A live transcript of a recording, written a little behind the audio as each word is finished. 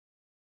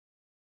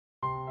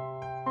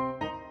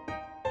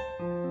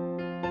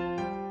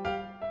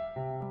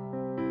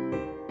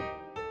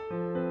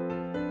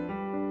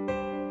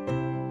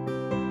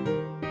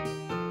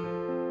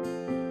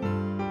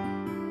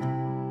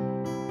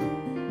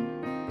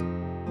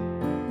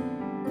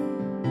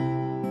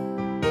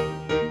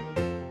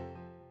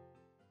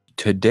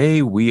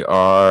Today we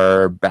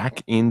are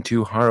back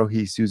into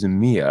Haruhi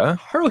Suzumiya.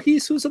 Haruhi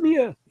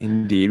Suzumiya.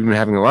 Indeed, we've been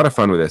having a lot of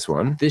fun with this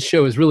one. This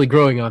show is really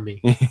growing on me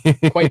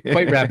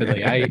quite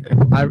rapidly. I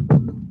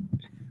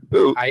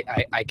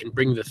can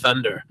bring the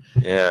thunder.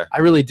 Yeah, I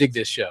really dig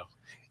this show.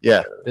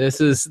 yeah. This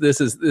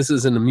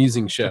is an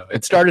amusing show.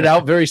 It started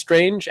out very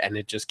strange, and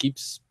it just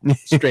keeps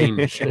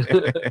strange.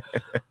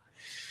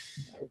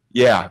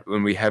 Yeah,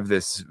 when we have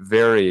this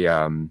very,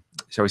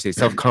 shall we say,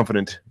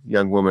 self-confident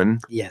young woman,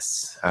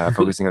 Yes.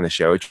 focusing on the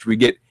show, which we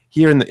get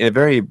here in the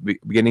very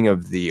beginning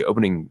of the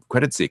opening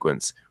credit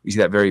sequence. We see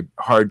that very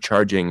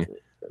hard-charging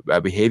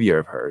behavior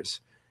of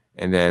hers,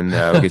 and then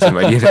we get some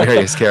ideas of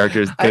various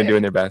characters kind of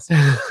doing their best.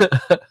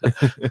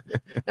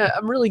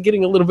 I'm really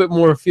getting a little bit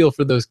more feel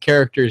for those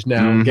characters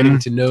now. I'm getting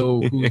to know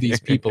who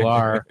these people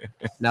are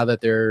now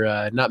that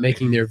they're not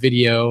making their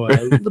video. A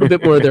little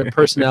bit more of their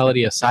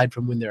personality aside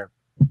from when they're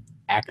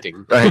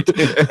acting. Right.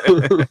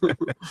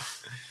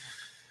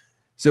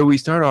 So we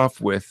start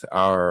off with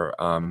our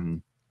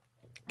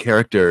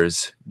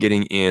characters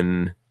getting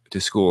in to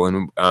school,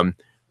 and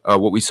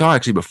what we saw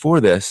actually before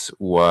this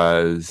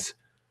was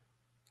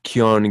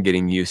Kyon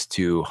getting used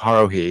to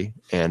Haruhi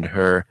and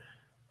their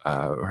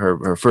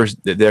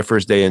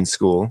first day in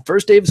school.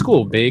 First day of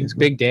school,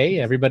 big day.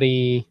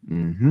 Everybody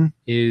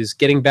is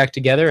getting back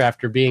together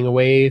after being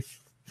away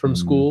from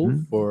school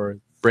for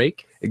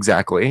break.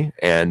 Exactly,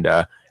 and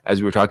as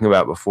we were talking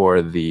about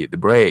before the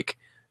break,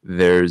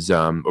 there's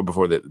or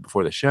before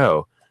the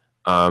show,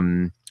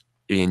 in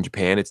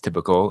Japan it's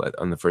typical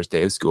on the first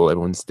day of school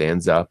everyone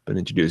stands up and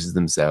introduces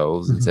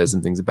themselves and says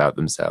some things about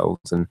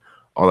themselves and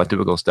all that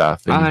typical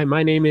stuff. And, hi,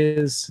 my name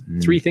is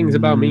 3 things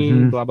about me,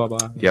 blah blah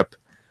blah. Yep.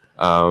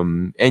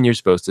 And you're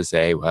supposed to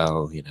say,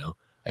 well,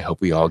 I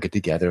hope we all get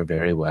together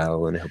very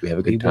well, and I hope we have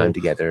a good time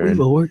together. We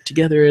will work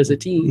together as a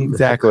team.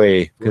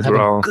 Exactly, because we'll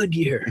we're all a good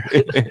year.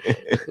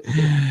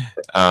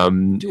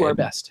 Do our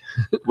best.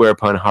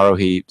 Whereupon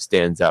Haruhi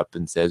stands up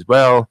and says,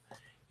 "Well,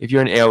 if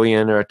you're an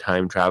alien or a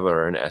time traveler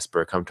or an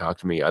esper, come talk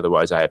to me.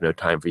 Otherwise, I have no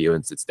time for you,"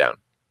 and sits down.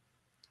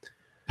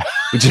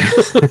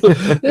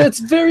 That's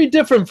very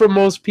different from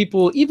most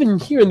people, even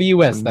here in the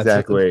U.S. That's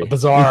exactly a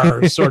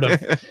bizarre sort of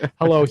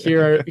hello.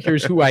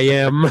 Here's who I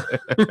am.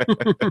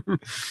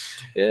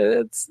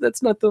 Yeah,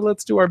 that's not the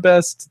let's do our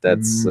best.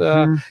 That's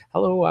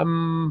hello.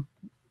 I'm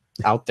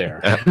out there.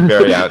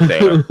 Very out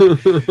there.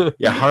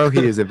 Yeah,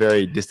 Haruhi is a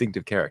very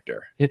distinctive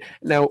character.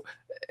 Now,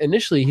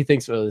 initially he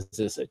thinks, well, is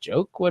this a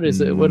joke? What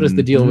is it? What is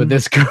the deal with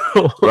this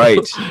girl?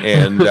 Right.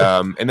 And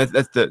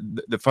that's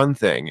the fun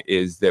thing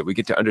is that we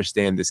get to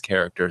understand this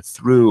character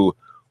through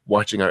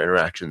watching our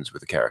interactions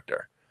with the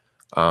character.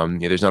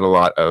 There's not a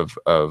lot of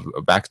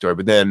backstory,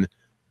 but then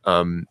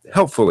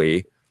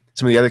helpfully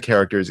some of the other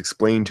characters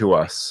explain to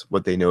us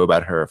what they know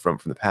about her from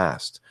the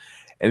past.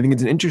 And I think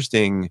it's an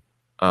interesting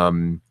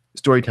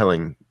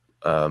storytelling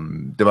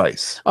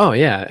device. Oh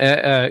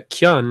yeah,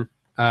 Kyon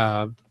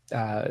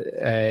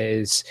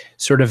is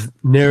sort of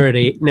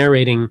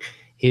narrating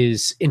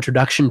his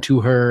introduction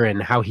to her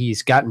and how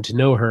he's gotten to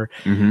know her,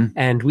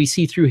 and we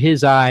see through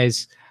his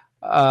eyes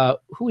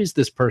who is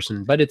this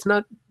person, but it's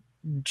not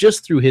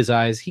just through his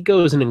eyes. He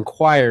goes and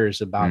inquires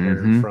about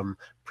her from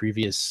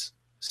previous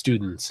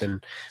students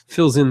and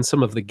fills in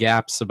some of the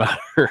gaps about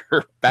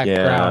her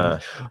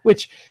background,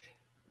 which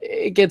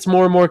it gets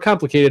more and more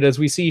complicated as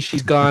we see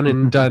she's gone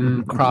and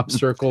done crop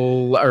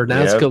circle or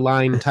Nazca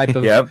line type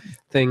of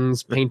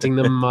things, painting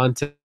them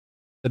onto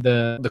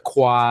the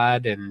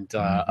quad and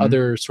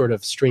other sort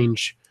of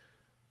strange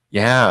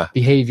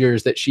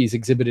behaviors that she's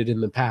exhibited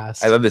in the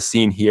past. I love the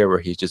scene here where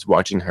he's just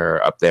watching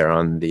her up there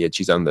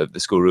she's on the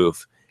school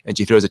roof, and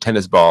she throws a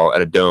tennis ball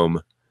at a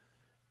dome.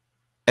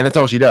 And that's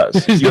all she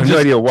does. You have no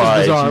idea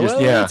why.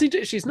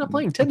 She's not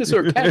playing tennis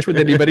or catch with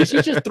anybody.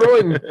 She's just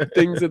throwing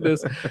things at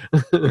this.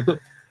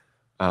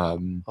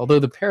 Although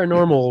the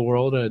paranormal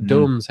world,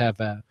 domes have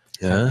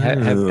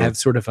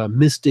sort of a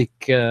mystic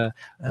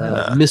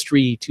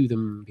mystery to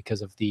them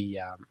because of the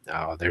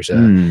there's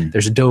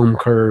a dome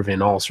curve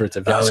and all sorts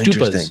of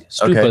stupas.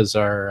 Stupas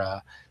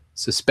are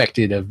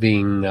suspected of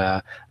being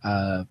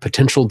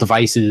potential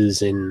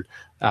devices in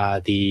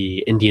the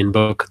Indian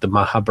book, the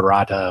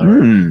Mahabharata,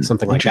 or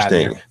something like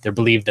that. They're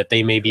believed that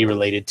they may be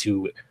related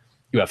to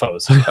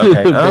UFOs.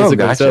 Okay. Oh,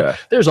 gotcha. So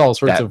there's all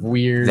sorts of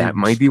weird. That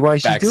might be why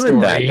she's doing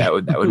that.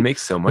 That would make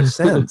so much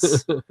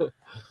sense.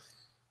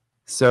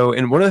 So,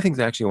 and one of the things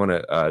I actually want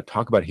to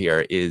talk about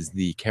here is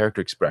the character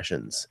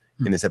expressions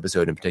in this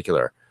episode in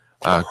particular,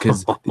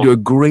 because they do a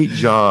great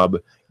job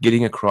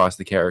getting across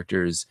the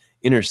character's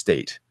inner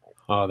state.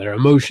 Oh, their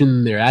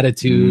emotion, their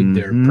attitude,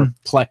 they're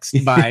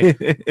perplexed by,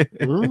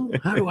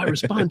 how do I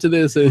respond to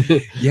this? And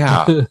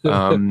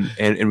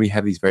we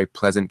have these very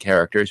pleasant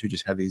characters who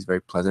just have these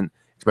very pleasant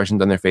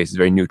expressions on their faces,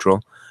 very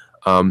neutral.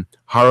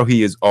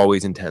 Haruhi is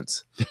always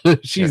intense.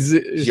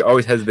 She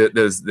always has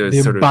those sort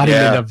of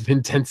embodiment of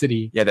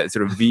intensity. Yeah, that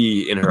sort of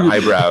V in her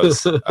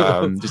eyebrows,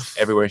 just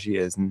everywhere she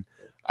is. And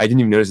I didn't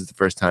even notice it the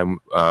first time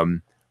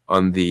on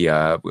the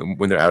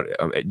when they're out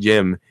at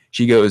gym.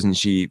 She goes and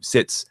she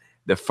sits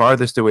the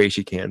farthest away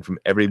she can from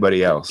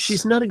everybody else.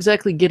 She's not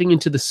exactly getting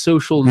into the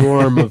social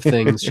norm of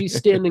things. She's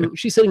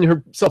setting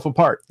herself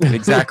apart.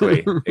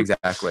 Exactly.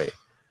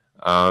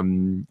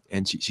 And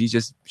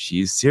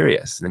she's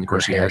serious. And then of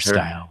course she has her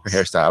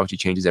hairstyle. She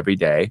changes every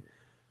day.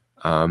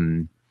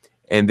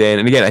 And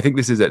again, I think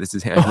this is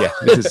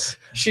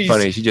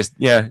funny.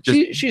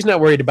 She's not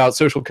worried about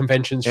social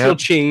conventions. She'll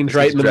change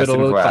right in the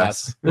middle of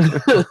class.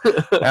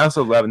 I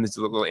also love, and this is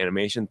a little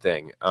animation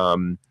thing.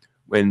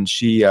 When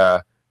she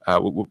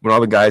when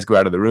all the guys go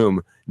out of the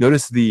room,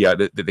 notice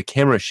the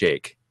camera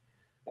shake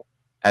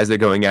as they're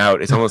going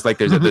out. It's almost like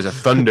there's a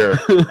thunder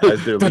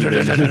as they're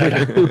leaving.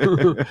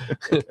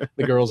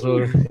 The girls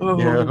are,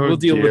 we'll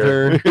deal with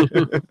her.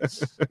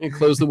 And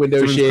close the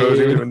window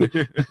shade.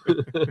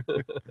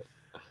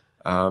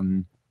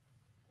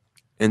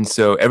 And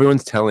so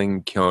everyone's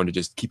telling Kyon to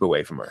just keep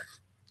away from her.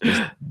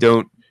 Just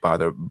don't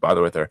bother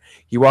with her.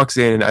 He walks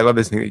in, and I love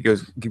this thing. He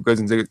goes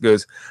and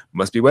goes,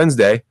 must be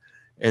Wednesday,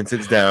 and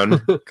sits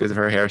down because of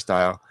her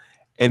hairstyle.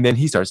 And then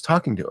he starts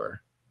talking to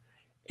her,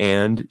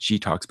 and she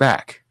talks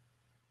back.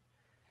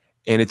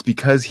 And it's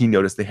because he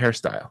noticed the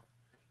hairstyle.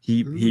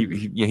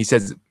 He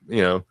says,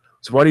 so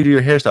why do you do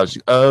your hairstyle?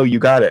 She's, oh, you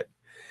got it.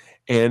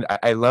 And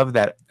I love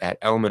that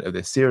element of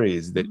the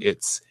series, that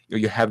it's,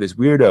 you have this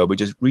weirdo, but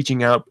just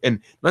reaching out, and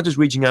not just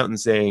reaching out and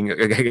saying,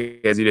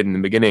 as he did in the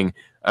beginning,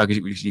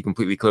 because she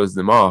completely closed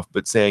them off,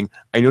 but saying,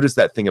 I noticed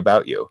that thing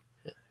about you.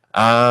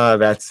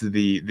 That's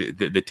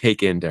the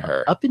take into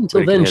her. Up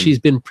until then, she's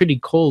been pretty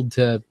cold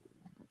to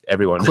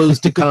everyone,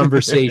 closed to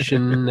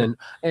conversation, and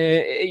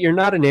you're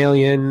not an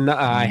alien.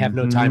 I have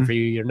no time for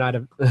you. You're not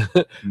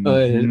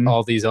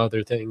all these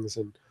other things.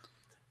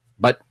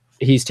 But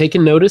he's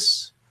taken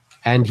notice.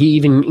 And he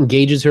even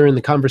engages her in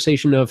the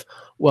conversation of,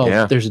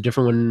 there's a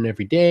different one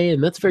every day.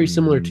 And that's very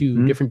similar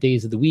to different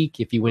days of the week.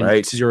 If you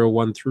went 0,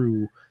 1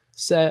 through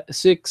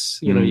 6,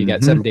 you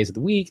got 7 days of the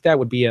week. That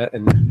would be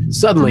and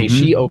suddenly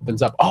she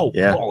opens up. Oh,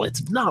 well,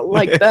 it's not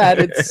like that.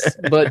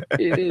 But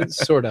it is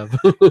sort of.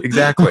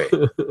 Exactly.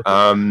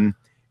 And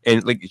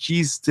like,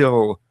 she's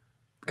still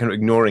kind of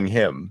ignoring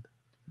him,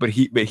 but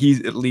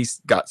he's at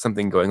least got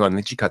something going on. And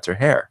then she cuts her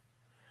hair.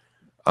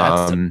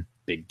 That's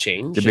big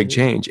change. The big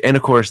change. And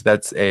of course,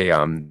 that's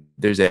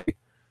there's a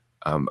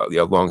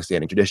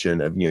long-standing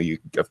tradition of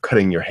of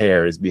cutting your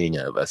hair as being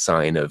a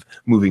sign of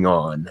moving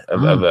on,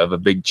 of a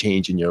big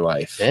change in your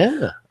life.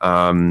 Yeah.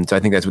 So I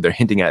think that's what they're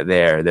hinting at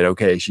there, that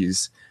okay,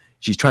 she's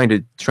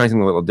trying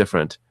something a little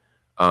different.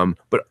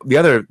 But the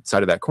other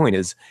side of that coin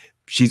is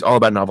she's all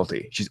about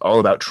novelty. She's all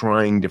about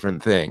trying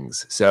different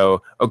things.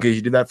 So okay,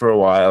 she did that for a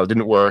while, it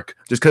didn't work.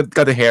 Just cut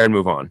the hair and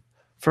move on.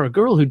 For a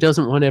girl who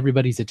doesn't want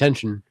everybody's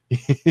attention,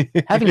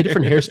 having a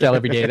different hairstyle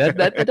every day, that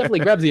definitely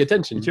grabs the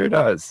attention. It sure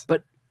does.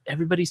 But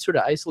everybody sort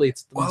of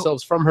isolates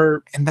themselves from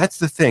her. And that's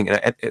the thing.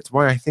 And it's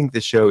why I think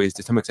this show is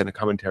to some extent a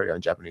commentary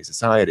on Japanese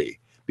society,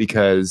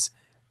 because,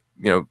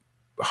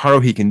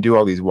 Haruhi can do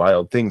all these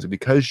wild things, but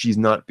because she's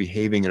not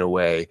behaving in a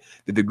way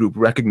that the group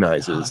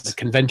recognizes. The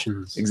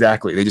conventions.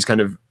 Exactly. They just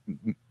kind of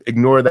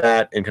ignore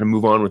that and kind of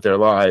move on with their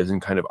lives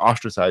and kind of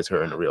ostracize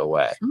her in a real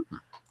way.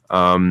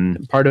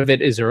 Part of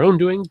it is her own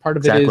doing. Part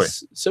of it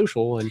is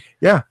social, and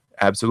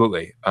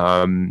absolutely.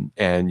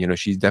 And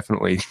she's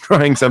definitely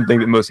trying something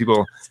that most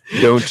people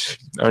aren't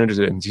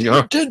interested in.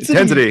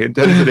 Intensity.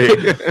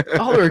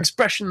 All her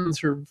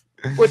expressions,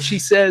 what she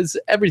says,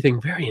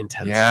 everything very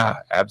intense. Yeah,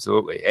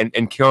 absolutely.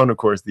 And Kyon, of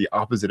course, the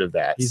opposite of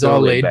that. He's so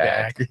all laid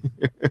back.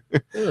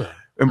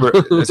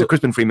 Remember, so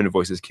Crispin Freeman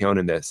voices Kyon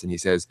in this, and he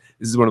says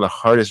this is one of the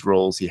hardest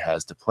roles he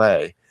has to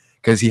play.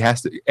 Because he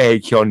has to,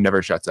 Kyon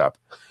never shuts up.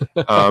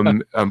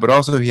 But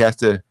also he has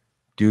to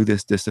do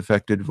this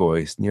disaffected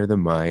voice near the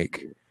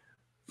mic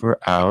for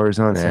hours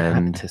on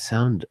end. To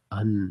sound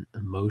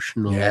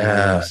unemotional.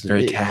 Yeah,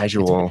 very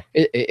casual.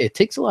 It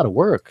takes a lot of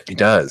work. It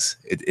does.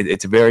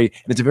 It's a very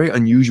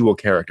unusual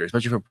character,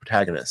 especially for a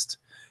protagonist,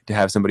 to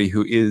have somebody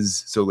who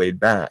is so laid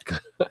back.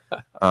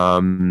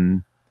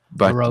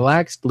 But a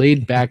relaxed,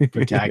 laid back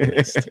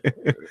protagonist.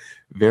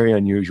 Very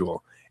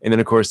unusual. And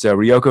then of course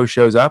Ryoko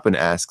shows up and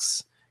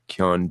asks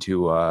Kyon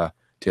to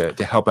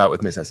help out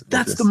with Miss.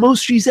 That's the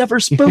most she's ever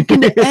spoken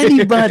to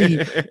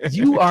anybody.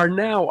 You are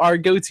now our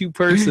go-to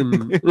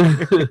person.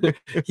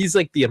 He's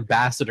like the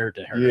ambassador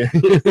to her. Yeah.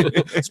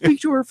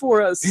 Speak to her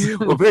for us.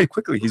 Well, very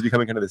quickly he's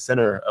becoming kind of the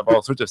center of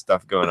all sorts of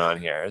stuff going on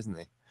here, isn't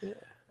he?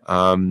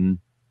 Yeah.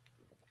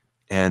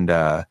 And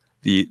of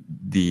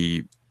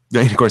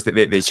course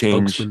they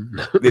change.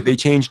 They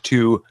change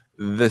to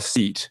the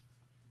seat.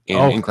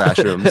 In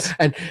classrooms.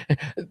 And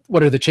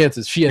what are the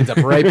chances she ends up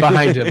right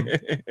behind him?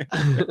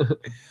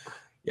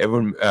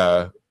 Everyone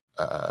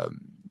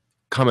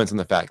comments on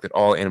the fact that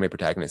all anime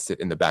protagonists sit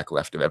in the back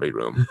left of every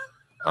room.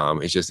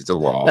 It's a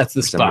law. That's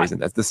the spot.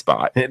 That's the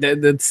spot.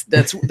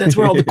 That's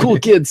where all the cool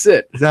kids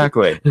sit.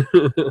 Exactly.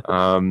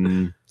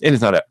 And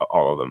it's not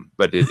all of them,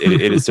 but it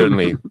is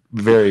certainly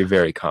very,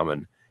 very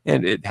common,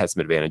 and it has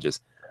some advantages.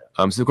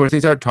 So of course they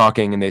start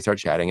talking and they start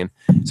chatting, and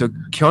so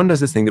Kyon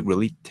does this thing that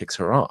really ticks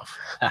her off,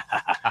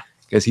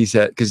 because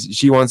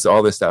she wants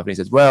all this stuff, and he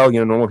says, well,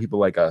 normal people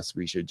like us,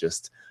 we should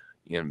just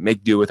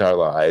make do with our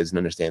lives and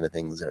understand that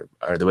things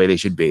are the way they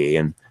should be.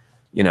 And,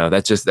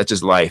 that's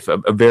just life,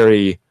 a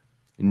very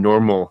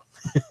normal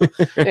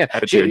Yeah,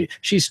 attitude.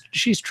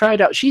 she's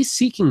tried out. She's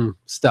seeking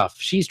stuff.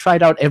 She's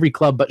tried out every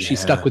club, but she's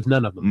stuck with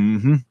none of them.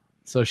 Mm-hmm.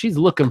 So she's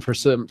looking for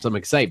some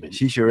excitement.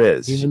 She sure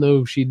is. Even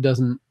though she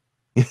doesn't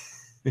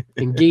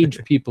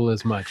engage people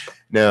as much.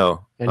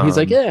 No. And he's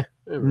like, yeah.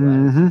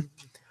 Mm-hmm.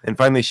 And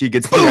finally she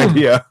gets the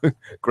idea,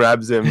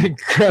 grabs him and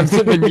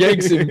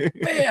yanks him.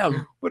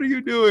 Bam! What are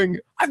you doing?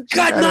 I've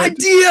got an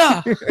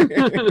idea!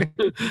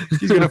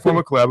 She's going to form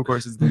a club. Of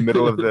course, it's in the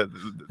middle of the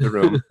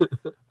room.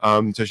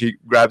 So she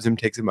grabs him,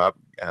 takes him up.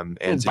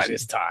 And so by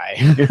his tie.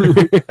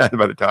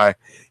 By the tie.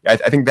 I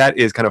think that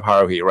is kind of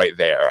Haruhi right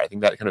there. I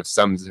think that kind of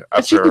sums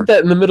up she did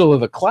that in the middle of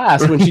the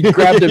class when she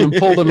grabbed him and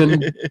pulled him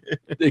and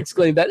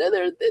exclaimed that. And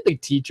they're the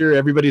teacher.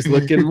 Everybody's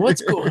looking.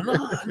 What's going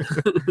on?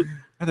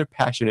 Rather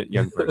passionate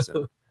young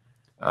person.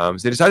 So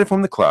they decided to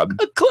form the club.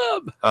 A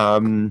club!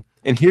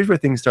 And here's where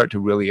things start to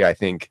really, I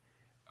think,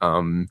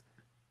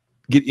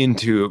 get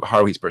into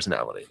Haruhi's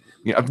personality.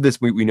 Up to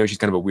this, we know she's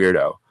kind of a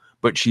weirdo,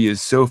 but she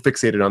is so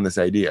fixated on this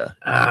idea.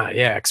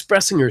 Yeah,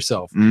 expressing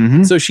herself.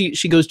 Mm-hmm. So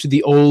she goes to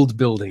the old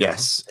building.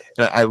 Yes.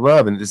 And I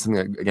love, and this is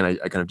something, again,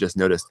 I kind of just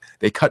noticed,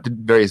 they cut to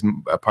various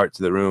parts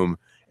of the room,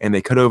 and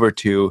they cut over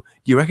to,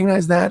 do you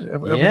recognize that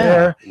over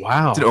there?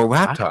 Wow. It's an old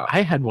laptop.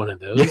 I had one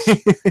of those.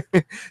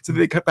 So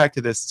they cut back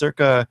to this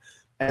circa...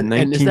 And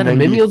is that a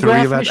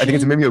mimeograph machine? I think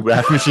it's a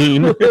mimeograph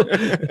machine.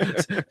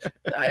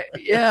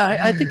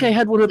 I think I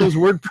had one of those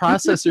word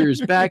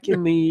processors back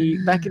in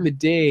the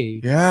day.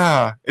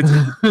 Yeah,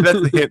 that's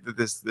the hint that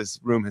this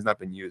room has not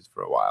been used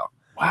for a while.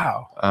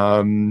 Wow.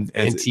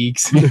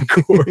 Antiques. and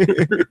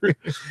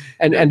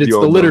it's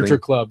the literature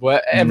club.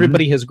 Well,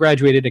 everybody has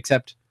graduated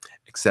except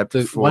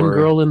for one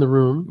girl in the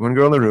room. One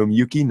girl in the room,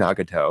 Yuki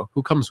Nagato,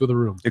 who comes with a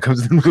room. It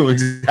comes with a room,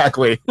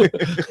 exactly.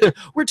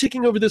 We're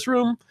taking over this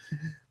room.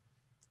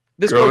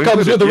 This girl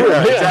comes with the room.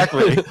 Yeah,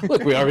 exactly.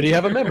 Look, we already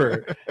have a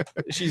member.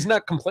 She's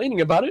not complaining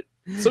about it,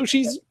 so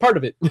she's part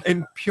of it.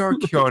 And poor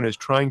Kyon is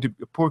trying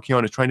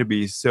to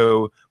be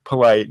so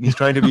polite, and he's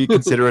trying to be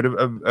considerate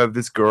of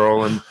this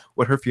girl and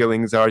what her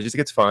feelings are. Just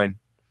like, it's fine.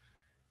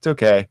 It's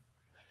okay.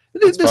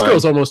 This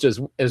girl's almost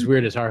as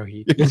weird as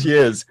Haruhi. She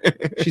is.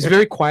 She's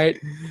very quiet.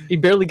 He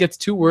barely gets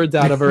 2 words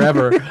out of her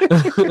ever.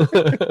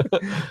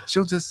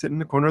 She'll just sit in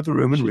the corner of the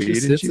room and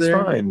read, and she's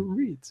fine. And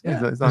reads.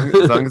 Yeah. As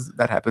long as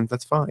that happens,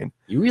 that's fine.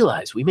 You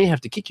realize we may have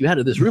to kick you out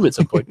of this room at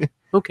some point.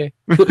 Okay.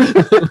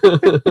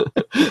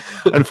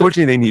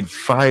 Unfortunately, they need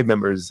 5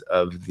 members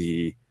of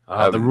the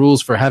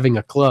rules for having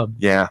a club.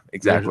 Yeah,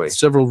 exactly. There's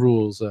several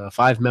rules.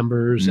 5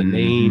 members, a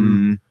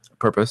name, a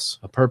purpose.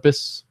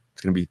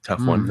 It's going to be a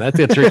tough one. That's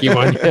a tricky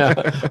one.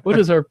 Yeah. What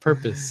is our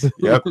purpose?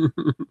 Yep.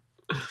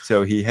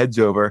 So he heads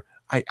over.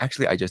 I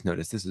just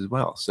noticed this as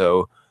well.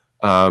 So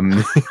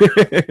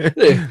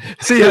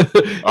see ya.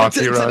 Off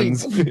he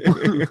runs.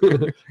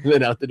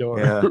 Then out the door.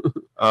 Yeah.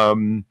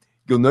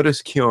 You'll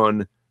notice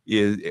Kyon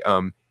is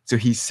so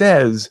he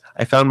says,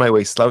 I found my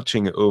way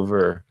slouching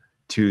over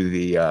to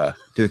the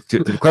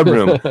club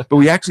room, but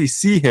we actually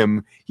see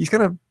him. He's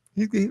got a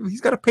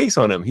pace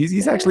on him.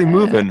 He's actually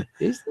moving.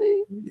 Is he?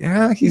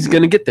 Yeah, he's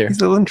gonna get there. He's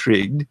a little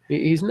intrigued.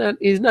 He's not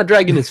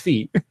dragging his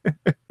feet.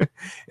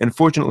 And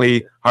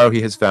fortunately,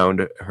 Haruhi has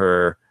found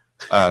her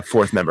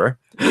 4th member,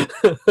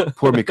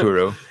 poor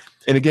Mikuru.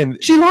 And again,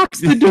 she locks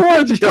the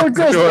door. The door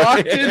goes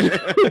locked in.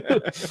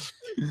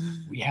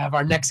 We have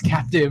our next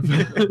captive.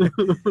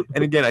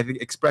 And again, I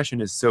think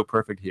expression is so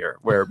perfect here,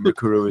 where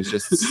Mikuru is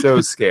just so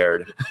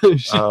scared,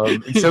 and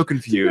so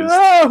confused.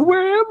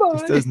 Where am I?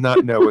 Just does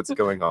not know what's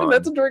going on. And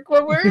that's a direct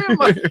quote. Where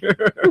am I?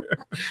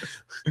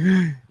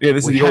 Yeah,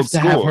 this is the old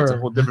school. It's a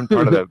whole different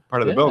part of the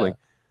building.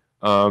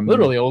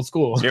 Literally old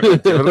school. Yeah,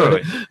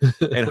 literally.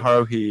 And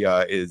Haruhi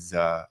is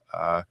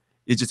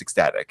just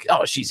ecstatic.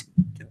 Oh, she's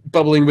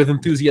bubbling with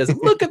enthusiasm.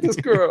 Look at this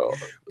girl.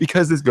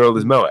 Because this girl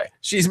is Moe.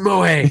 She's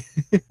Moe.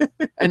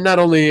 And not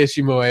only is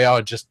she Moe, oh,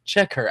 just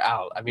check her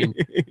out. I mean,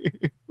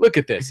 look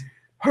at this.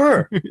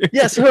 Her.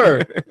 Yes,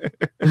 her.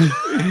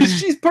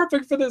 She's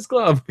perfect for this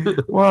club.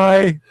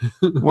 Why?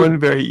 One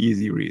very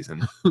easy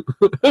reason.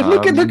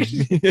 Look at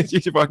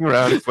she's walking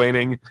around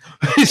explaining.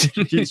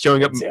 She's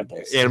showing up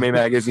anime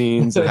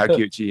magazines and how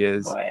cute she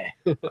is.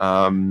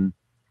 And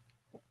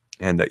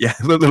yeah,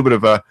 a little bit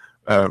of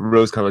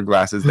rose-colored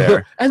glasses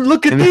there. And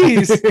look at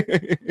these.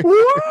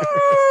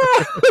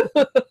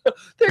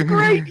 They're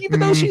great, even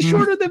though she's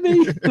shorter than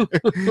me.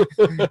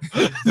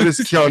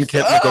 This Kyon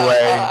can't look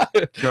away.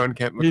 Kyon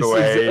can't look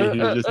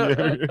away.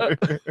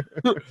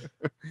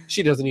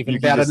 She doesn't even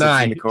bat an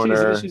eye. In the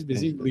corner. She's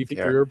busy leafing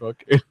through her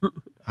book.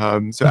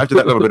 So after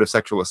that little bit of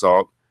sexual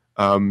assault,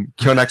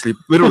 Kyon actually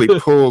literally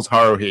pulls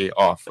Haruhi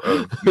off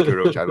of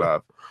Mikuru, which I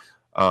love.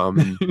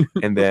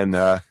 And then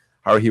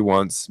Haruhi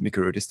wants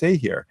Mikuru to stay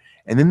here.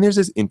 And then there's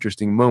this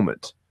interesting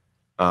moment,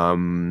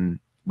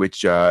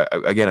 which,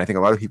 again, I think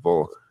a lot of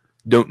people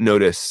don't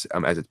notice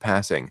as it's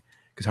passing.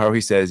 Because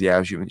Haruhi says,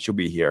 yeah, she'll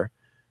be here.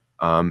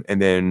 And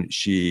then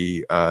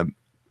she asks,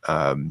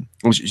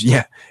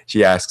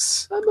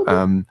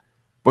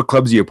 What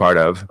clubs are you a part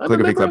of? I'm a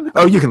Calligraphy member of club. the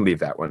Oh, club. you can leave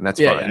that one. That's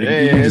Yeah, fine.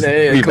 yeah, You can just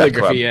leave that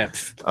club. calligraphy. Yeah,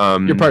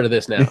 you're part of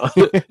this now.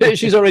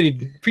 She's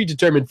already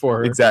predetermined for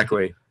her.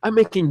 Exactly. I'm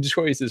making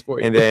choices for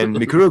you. And then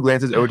Mikuru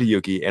glances over to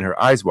Yuki, and her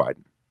eyes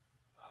widen.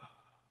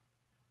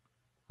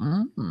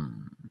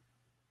 Mm.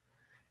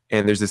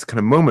 And there's this kind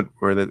of moment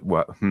where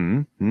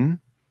and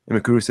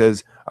Mikuru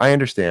says, "I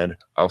understand.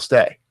 I'll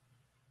stay."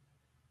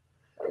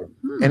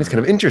 And it's kind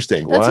of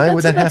interesting. Why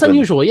would that happen? That's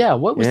unusual. Yeah.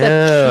 What was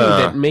that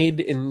key that made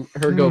in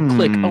her go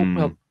click? Oh,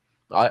 well,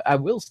 I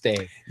will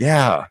stay.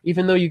 Yeah.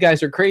 Even though you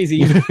guys are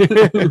crazy.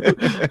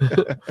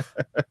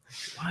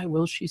 Why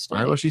will she stay?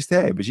 Why will she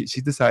stay? But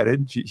she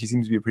decided. She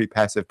seems to be a pretty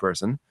passive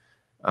person.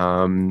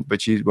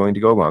 But she's willing to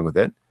go along with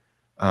it.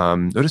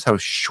 Notice how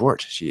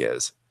short she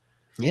is.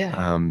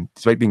 Yeah.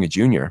 Despite being a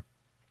junior.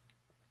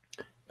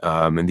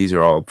 And these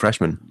are all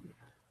freshmen.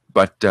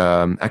 But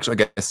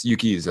actually, I guess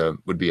Yuki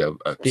would be a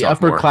the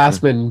sophomore.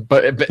 upperclassman,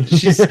 but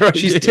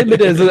she's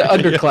timid as an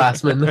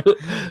underclassman.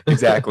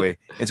 Exactly.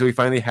 And so we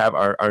finally have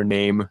our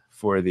name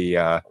for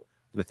the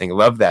thing. I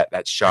love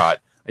that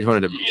shot. I just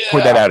wanted to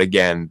point that out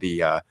again.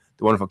 The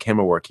wonderful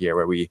camera work here,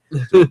 where we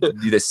do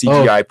the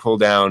CGI pull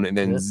down and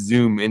then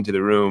zoom into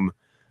the room.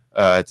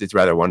 It's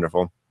rather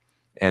wonderful.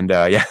 And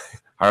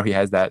Haruhi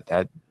has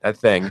that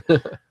thing.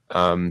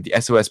 The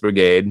SOS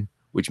Brigade,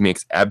 which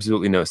makes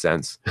absolutely no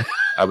sense,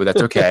 but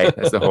that's okay.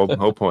 That's the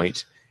whole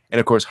point. And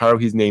of course,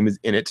 Haruhi's name is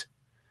in it.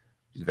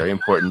 It's very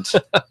important.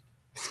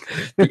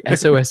 The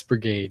SOS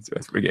Brigade.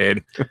 SOS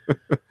Brigade.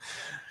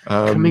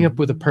 Coming up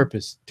with a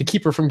purpose to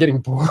keep her from getting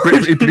bored.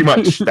 Pretty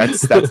much.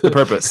 That's the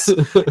purpose.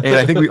 And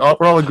I think we're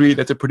all agree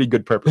that's a pretty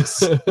good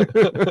purpose.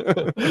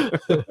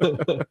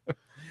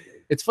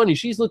 It's funny.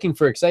 She's looking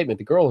for excitement.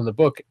 The girl in the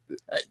book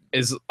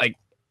is like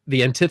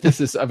the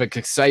antithesis of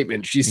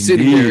excitement. She's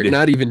sitting there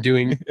not even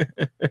doing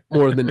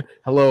more than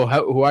hello,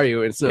 who are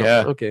you? And so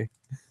okay.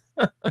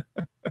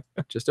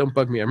 Just don't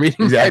bug me. I'm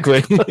reading.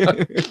 Exactly.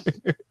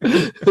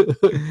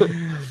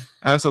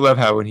 I also love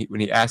how when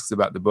he asks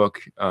about the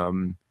book,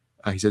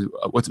 he says,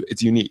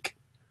 it's unique.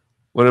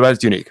 What about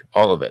it's unique?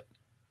 All of it.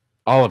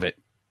 All of it.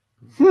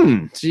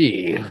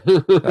 Gee.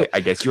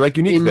 I guess you like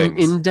unique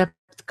things.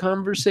 In-depth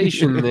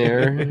conversation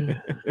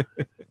there.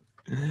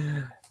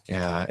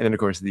 Yeah, and then of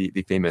course the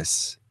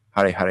famous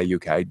Hare Hare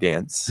Yukai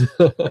dance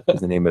is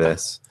the name of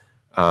this.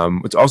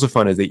 What's also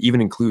fun is they even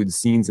include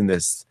scenes in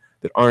this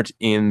that aren't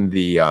in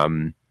the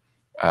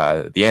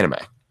anime.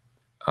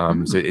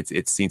 So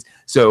it's scenes.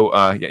 So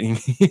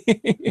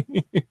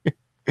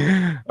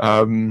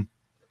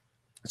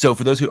so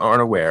for those who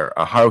aren't aware,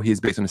 Haruhi is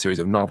based on a series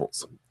of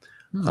novels,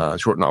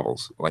 short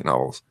novels, light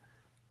novels.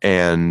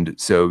 And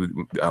so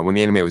when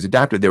the anime was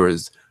adapted, there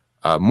was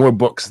more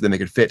books than they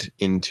could fit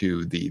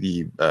into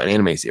the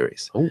anime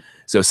series.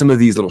 So some of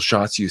these little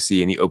shots you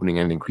see in the opening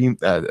and ending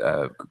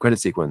credit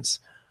sequence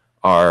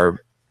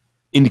are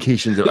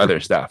indications of other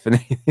stuff. And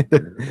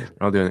they're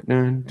all doing it.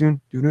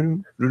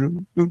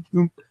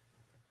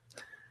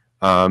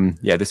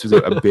 This was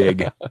a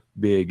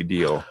big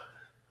deal.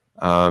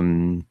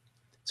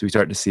 So we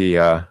start to see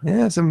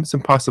some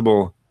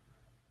possible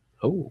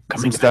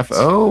coming stuff.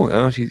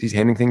 Oh, she's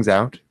handing things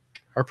out.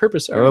 Our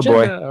purpose.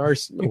 Boy.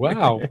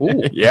 Wow.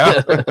 Ooh.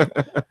 Yeah.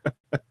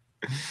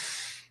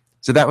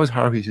 So that was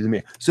Haruhi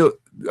Suzumiya. So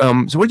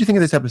what do you think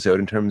of this episode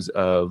in terms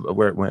of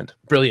where it went?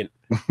 Brilliant.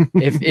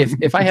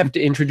 If I have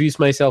to introduce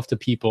myself to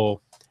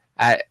people,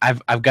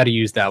 I've got to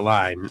use that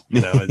line.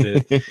 You know,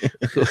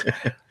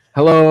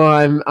 hello,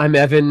 I'm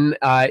Evan.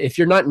 If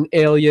you're not an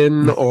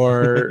alien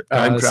or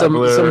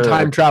some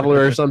time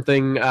traveler or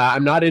something,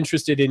 I'm not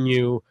interested in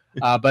you.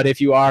 But if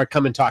you are,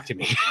 come and talk to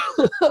me.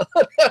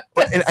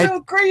 That's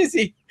so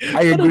crazy.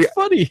 I agree.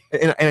 Funny.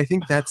 And I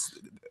think it's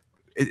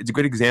a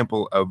good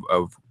example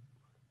of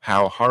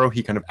how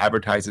Haruhi kind of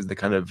advertises the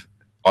kind of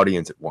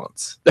audience it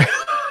wants.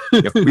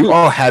 We've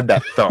all had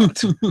that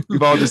thought.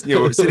 We've all just,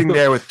 we're sitting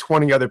there with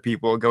 20 other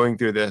people going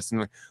through this.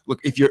 And look,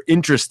 if you're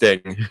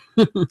interesting,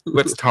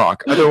 let's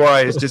talk.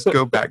 Otherwise, just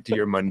go back to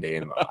your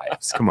mundane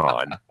lives. Come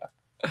on.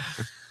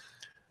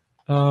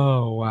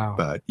 Oh, wow.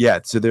 But yeah,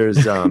 so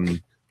there's,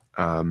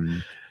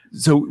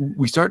 so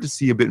we start to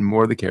see a bit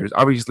more of the characters.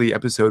 Obviously,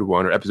 episode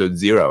 1 or episode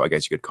 0, I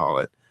guess you could call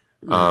it,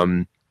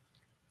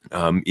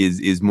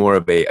 is more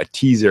of a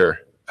teaser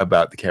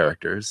about the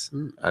characters,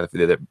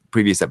 the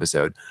previous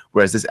episode,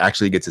 whereas this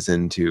actually gets us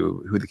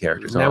into who the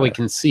characters are. Now we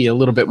can see a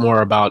little bit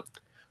more about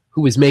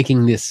who is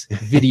making this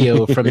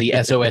video from the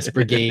SOS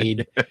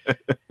Brigade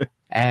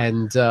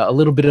and a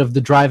little bit of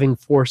the driving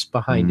force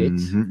behind it.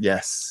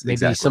 Yes, maybe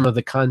exactly. some of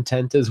the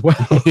content as well.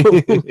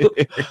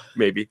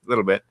 Maybe a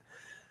little bit.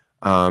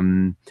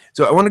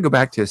 So I want to go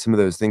back to some of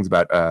those things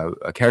about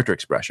a character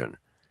expression,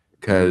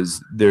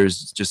 because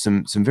there's just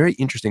some very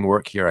interesting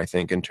work here, I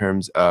think, in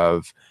terms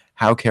of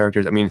how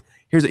characters. I mean,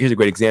 here's a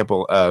great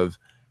example of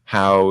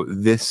how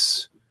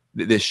this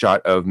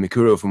shot of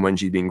Mikuru from when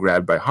she's being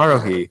grabbed by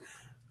Haruhi.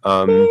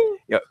 Her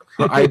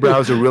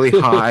eyebrows are really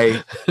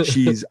high.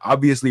 She's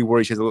obviously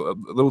worried. She has a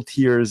little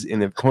tears in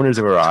the corners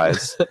of her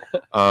eyes.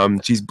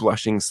 She's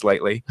blushing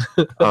slightly,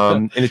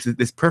 and it's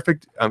this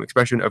perfect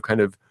expression of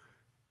kind of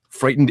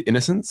frightened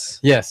innocence.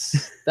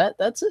 Yes,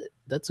 that's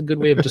a good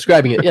way of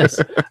describing it. Yes.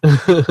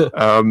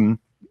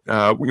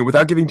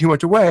 Without giving too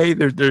much away,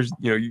 there's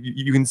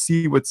you can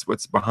see what's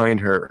behind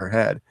her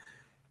head.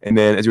 And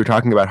then as you were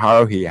talking about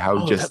Haruhi,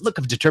 how just that look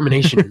of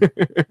determination,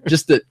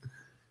 just that.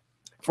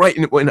 Right,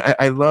 and when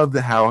I love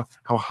how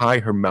high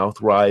her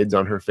mouth rides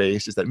on her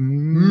face, just that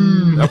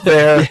up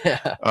there. Yeah.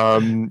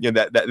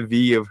 That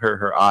V of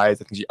her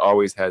eyes. I think she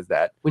always has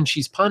that. When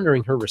she's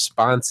pondering her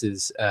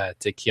responses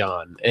to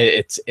Kyon,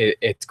 it's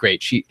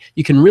great.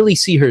 You can really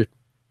see her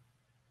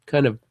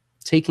kind of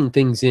taking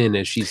things in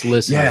as she's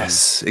listening.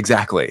 Yes,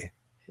 exactly.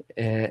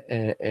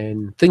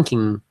 And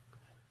thinking.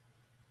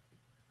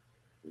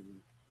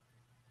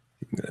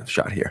 I'm gonna have a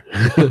shot here.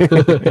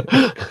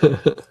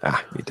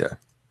 Need to.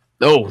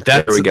 Oh,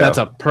 that's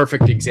a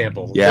perfect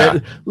example. Yeah,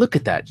 look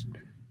at that.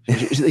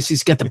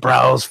 She's got the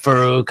brows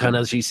furrowed, kind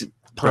of. She's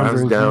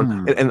pondering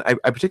down, and I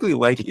particularly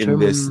like in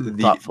this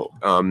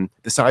the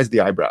size of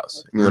the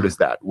eyebrows. You notice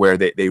that where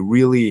they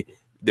really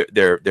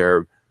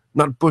they're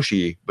not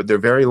bushy, but they're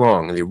very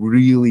long, and they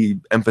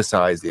really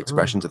emphasize the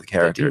expressions of the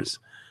characters.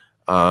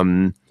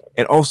 And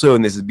also,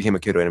 and this became a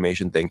Kyoto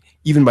Animation thing,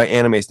 even by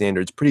anime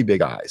standards, pretty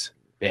big eyes.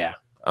 Yeah.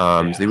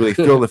 So they really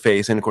fill the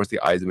face, and of course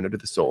the eyes the window to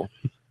the soul.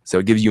 So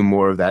it gives you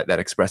more of that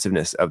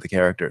expressiveness of the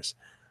characters.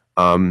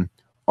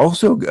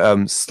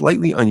 Also,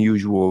 slightly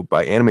unusual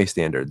by anime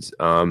standards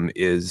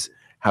is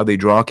how they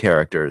draw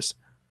characters.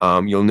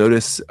 You'll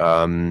notice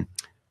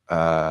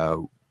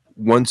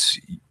once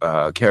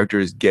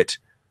characters get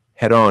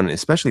head on,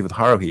 especially with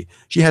Haruhi,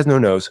 she has no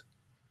nose.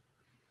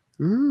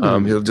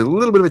 There's a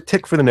little bit of a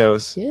tick for the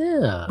nose.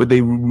 Yeah. But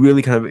they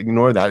really kind of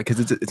ignore that because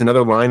it's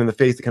another line in the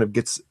face that kind of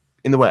gets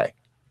in the way.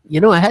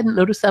 I hadn't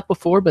noticed that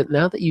before, but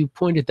now that you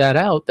pointed that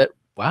out,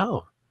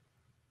 wow,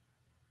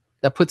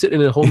 that puts it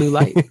in a whole new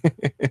light.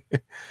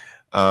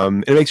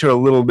 It makes her a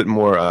little bit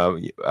more,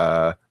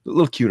 a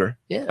little cuter.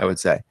 Yeah, I would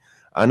say.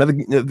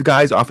 The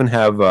guys often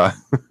have,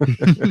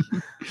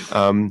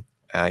 Kyon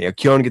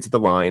gets at the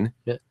line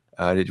to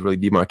really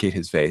demarcate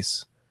his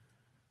face,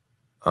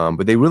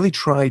 but they really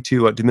try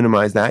to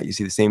minimize that. You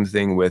see the same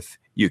thing with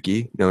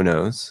Yuki, no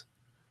nose.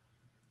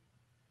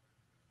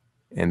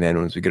 And then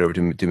once we get over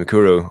to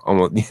Mikuru,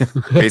 almost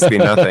basically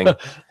nothing.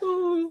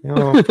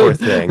 Oh, poor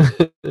thing.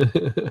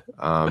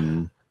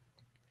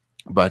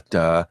 But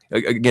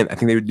again, I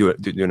think they would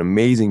do an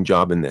amazing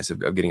job in this of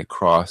getting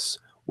across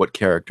what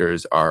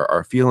characters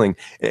are feeling.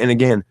 And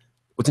again,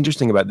 what's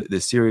interesting about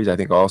this series, I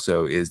think,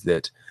 also is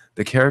that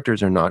the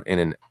characters are not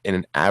in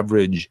an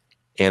average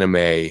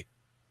anime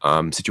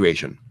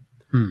situation.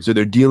 So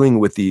they're dealing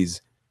with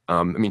these.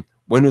 When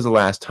was the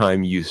last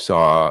time you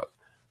saw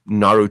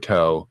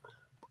Naruto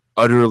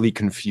utterly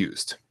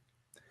confused,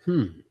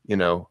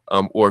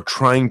 or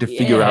trying to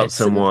figure out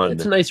someone?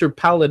 It's a nicer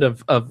palette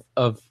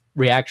of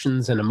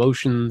reactions and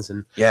emotions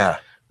and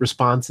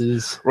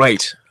responses,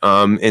 right?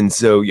 And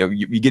so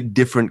you get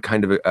different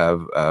kind of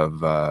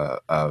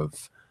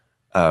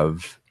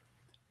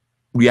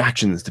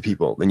reactions to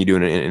people than you do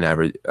in an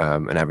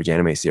average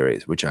anime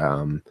series, which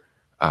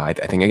I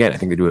think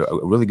they do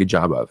a really good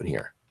job of in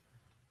here.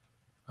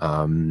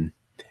 And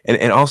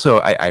also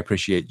I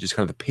appreciate just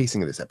kind of the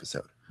pacing of this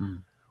episode.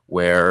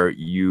 Where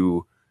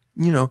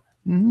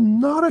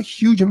not a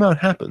huge amount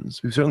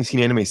happens. We've certainly seen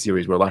anime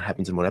series where a lot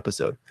happens in one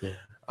episode.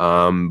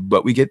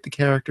 But we get the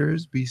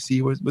characters, we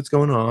see what's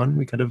going on,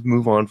 we kind of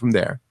move on from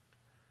there.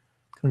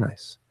 Kind of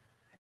nice.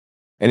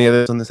 Any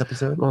others on this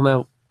episode? Well,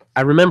 now,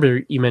 I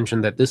remember you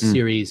mentioned that this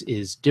series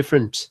is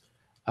different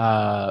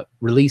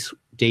release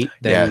date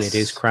than it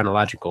is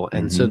chronological.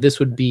 And so this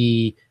would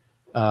be,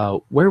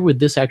 where would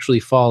this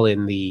actually fall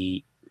in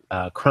the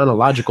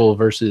chronological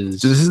versus...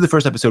 So this is the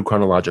first episode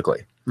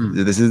chronologically.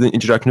 This is the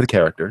introduction to the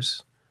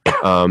characters.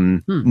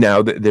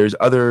 Now there's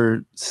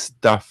other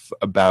stuff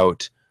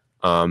about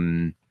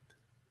some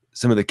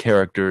of the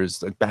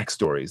characters, like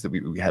backstories that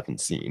we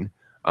haven't seen,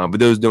 but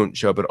those don't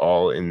show up at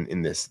all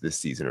in this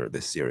season or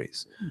this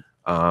series.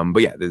 But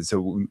yeah,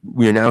 so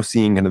we are now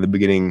seeing kind of the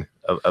beginning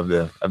of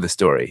the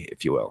story,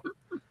 if you will.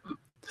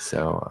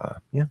 So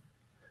yeah.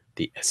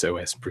 The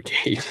SOS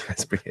Brigade.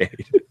 SOS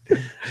Brigade.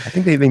 I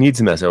think they need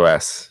some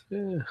SOS.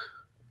 Yeah.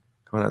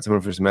 Going out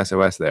someone for some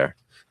SOS there.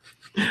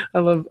 I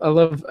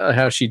love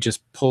how she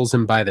just pulls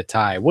him by the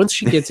tie. Once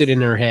she gets it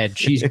in her head,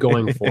 she's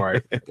going for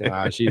it.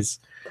 She's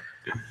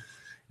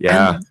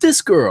and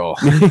this girl.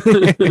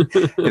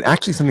 And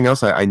actually, something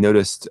else I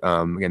noticed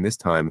again this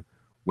time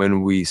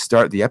when we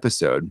start the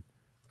episode,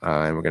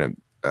 and we're gonna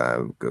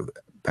go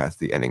past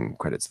the ending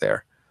credits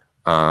there.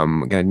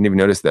 Again, I didn't even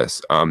notice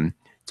this.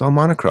 It's all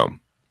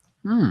monochrome.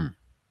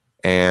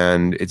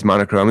 And it's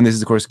monochrome, and this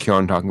is of course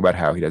Kyon talking about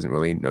how he doesn't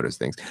really notice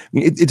things. I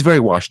mean, it's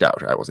very washed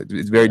out. I will say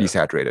it's very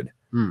desaturated.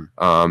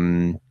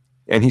 And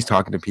he's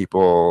talking to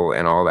people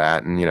and all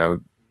that, and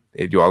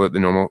they do all the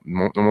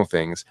normal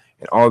things,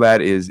 and all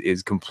that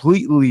is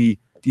completely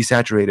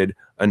desaturated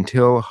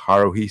until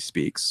Haruhi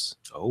speaks.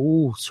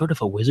 Oh, sort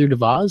of a Wizard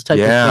of Oz type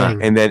of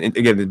thing. And then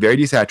again, it's very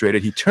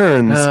desaturated. He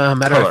turns.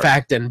 Matter of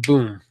fact, and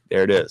boom,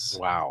 there it is.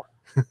 Wow.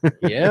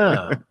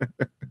 Yeah.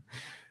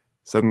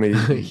 Suddenly,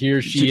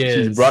 here she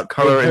is. She's brought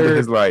color with into her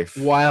his life.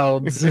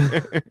 Wild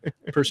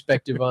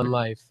perspective on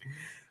life.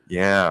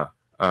 Yeah.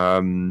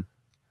 And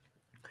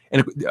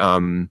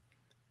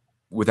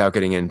without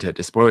getting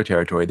into spoiler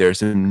territory, there are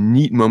some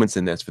neat moments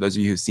in this. For those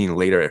of you who've seen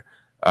later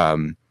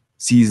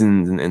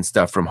seasons and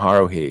stuff from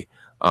Haruhi,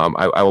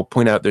 I will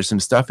point out there's some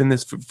stuff in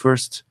this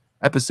first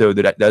episode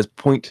that does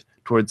point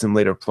towards some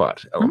later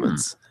plot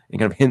elements and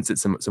kind of hints at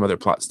some other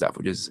plot stuff,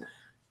 which is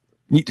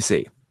neat to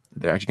see.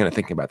 They're actually kind of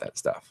thinking about that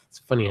stuff. It's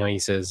funny how he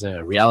says,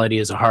 reality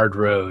is a hard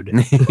road.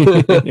 And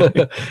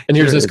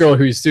here's this girl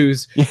who's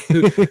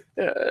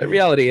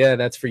reality,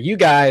 that's for you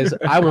guys.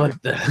 I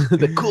want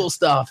the cool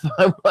stuff.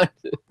 I want.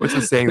 What's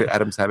the saying that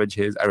Adam Savage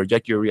has? I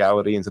reject your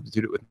reality and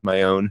substitute it with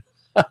my own.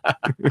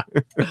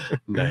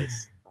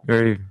 Nice.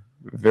 Very,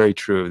 very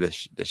true of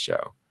this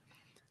show.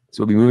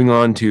 So we'll be moving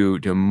on to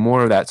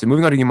more of that. So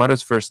moving on to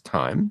Yamada's first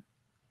time.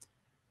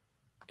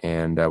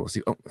 And we'll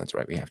see. Oh, that's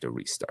right. We have to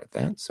restart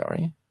that.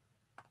 Sorry.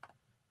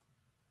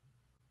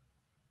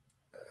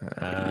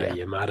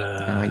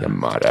 Yamada.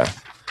 Yamada.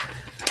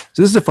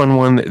 So this is a fun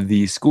one.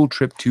 The school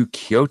trip to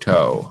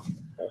Kyoto.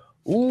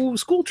 Ooh,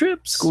 school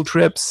trips. School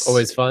trips.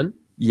 Always fun.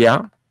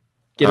 Yeah.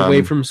 Get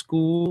away from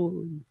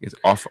school. It's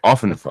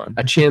often fun.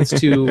 A chance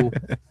to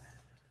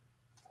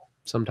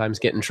sometimes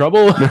get in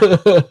trouble.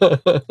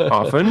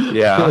 Often,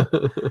 yeah.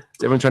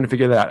 Everyone's trying to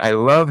figure that out. I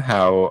love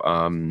how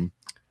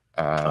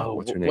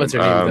what's her name?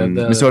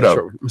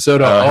 Masato.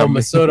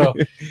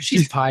 Masato.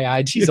 She's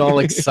pie-eyed. She's all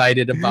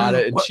excited about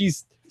it, and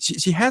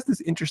she has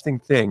this interesting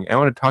thing. I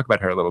want to talk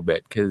about her a little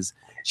bit because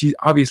she's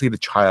obviously the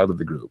child of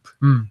the group.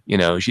 You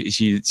know,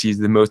 she's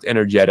the most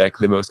energetic,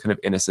 the most kind of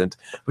innocent,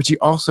 but she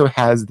also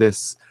has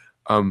this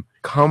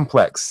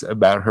complex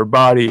about her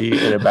body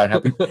and about how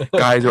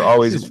guys are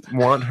always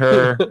want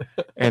her,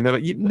 and they're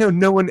like,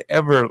 no one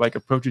ever like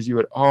approaches you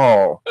at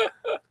all.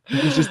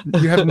 It's just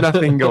you have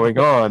nothing going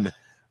on.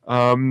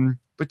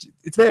 But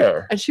it's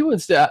there, and she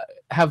wants to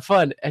have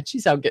fun, and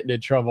she's out getting in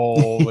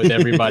trouble with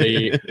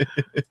everybody.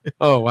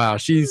 Oh wow,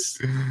 she's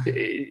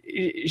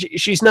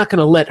not going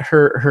to let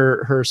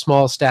her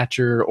small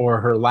stature or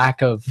her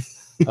lack of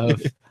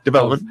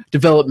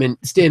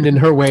development stand in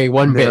her way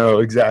one bit.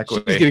 No,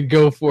 exactly. She's going to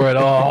go for it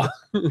all.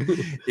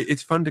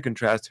 It's fun to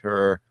contrast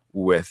her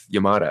with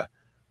Yamada.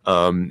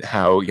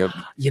 How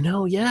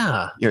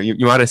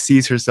Yamada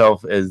sees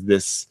herself as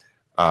this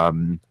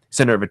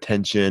center of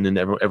attention, and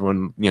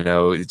everyone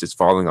is just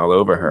falling all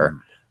over her.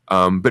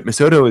 But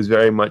Masato is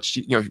very much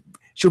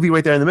she'll be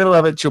right there in the middle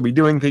of it. She'll be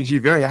doing things.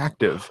 She's very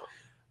active,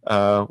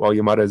 while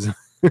Yamada's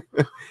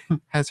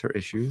has her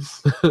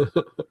issues.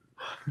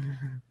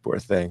 Poor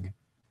thing.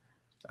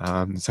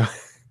 So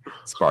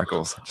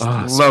Sparkles,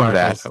 love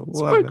that.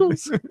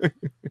 Sparkles. So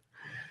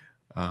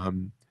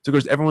of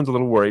course everyone's a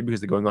little worried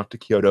because they're going off to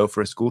Kyoto for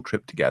a school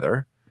trip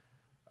together,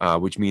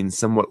 which means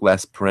somewhat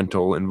less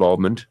parental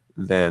involvement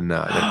than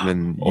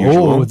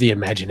usual. Oh, the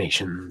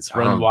imaginations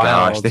run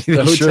wild. Gosh,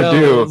 they sure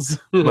do.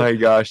 My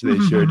gosh, they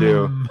sure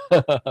do.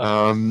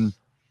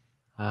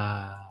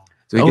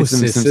 So he gets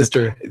some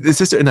sister. The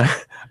sister, and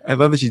I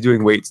love that she's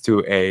doing weights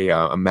to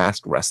a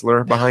masked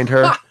wrestler behind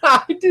her.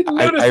 I didn't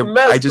notice the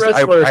masked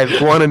wrestler. I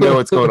want to know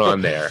what's going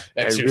on there.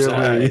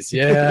 Exercise,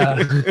 yeah.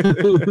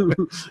 Let me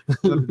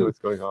know what's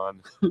going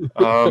on.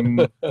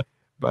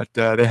 But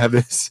they have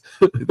this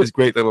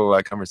great little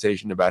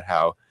conversation about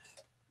how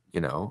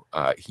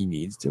he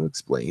needs to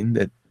explain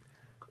that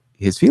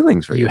his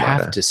feelings for you Yamada.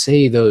 have to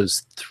say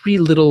those 3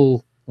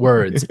 little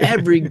words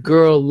every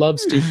girl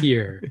loves to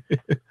hear.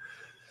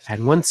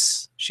 And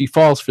once she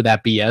falls for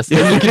that BS,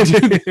 then you can do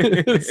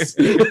this.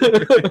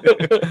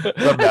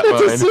 Love that That's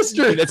line. a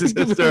sister. That's a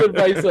sister.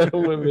 Advice on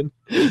women.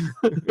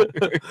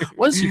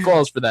 Once she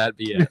falls for that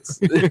BS.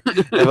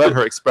 I love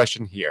her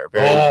expression here.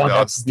 Very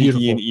that's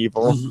sneaky and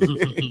evil.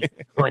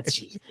 Once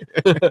she.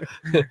 Bit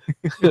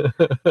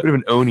of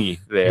an Oni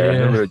there.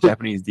 Yeah. Another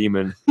Japanese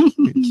demon.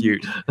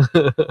 Cute.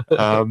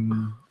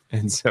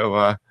 And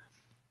so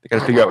they got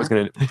to figure out what's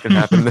gonna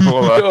happen.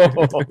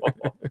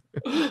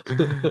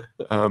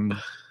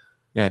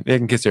 Yeah, they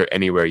can kiss her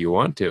anywhere you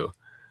want to.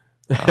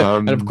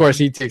 And of course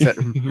he takes that.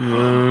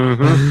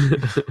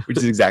 Which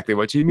is exactly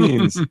what she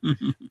means.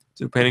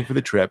 So planning for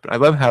the trip. I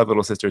love how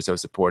little sister is so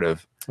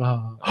supportive.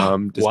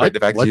 Despite the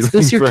fact that what's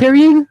this you're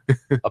carrying?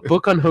 A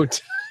book on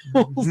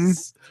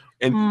hotels.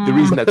 And the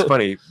reason that's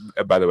funny,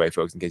 by the way,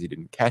 folks, in case you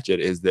didn't catch it,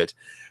 is that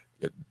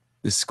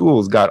the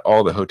school's got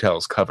all the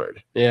hotels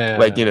covered. Yeah.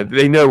 Like,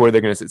 they know where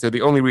they're going to sit. So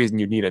the only reason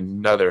you need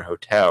another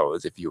hotel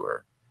is if you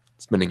were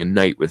spending a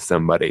night with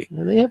somebody.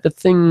 They have a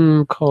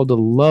thing called a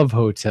love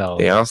hotel.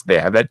 They have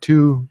that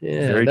too.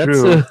 Yeah, very that's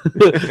true.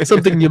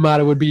 Something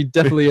Yamada would be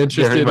definitely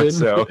interested Very in. much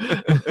so.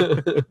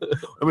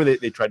 Remember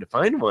they tried to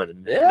find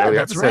one. Yeah,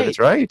 that's right. That's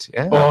right.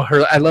 Yeah. Oh,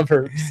 I love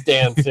her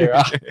stance here.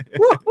 I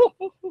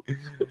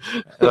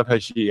love how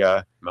she's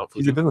a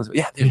villain.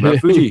 Yeah, there's Mount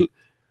Fuji.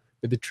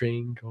 With the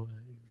train going.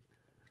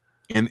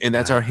 And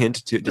that's our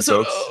hint to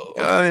folks.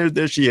 Oh,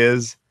 there she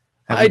is.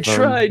 I having fun.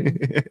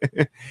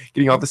 tried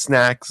Getting all the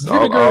snacks,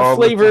 vinegar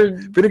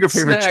flavored vinegar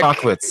flavored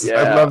chocolates.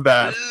 I love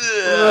that.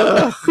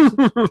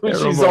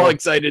 She's all Terrible.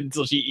 excited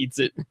until she eats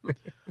it.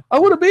 I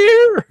want a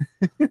beer.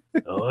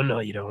 Oh no,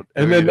 you don't.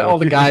 And No, you then all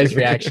the don't. guys'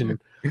 reaction.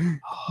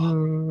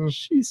 Oh,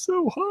 she's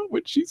so hot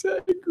when she's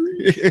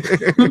angry.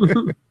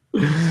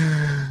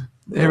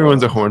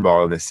 Everyone's a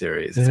hornball in this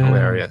series. It's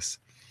hilarious.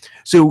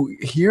 So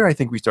here, I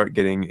think we start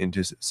getting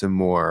into some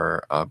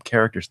more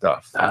character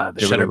stuff. The that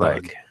we really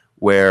Shutterbug.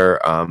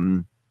 Where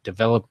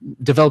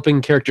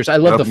developing characters. I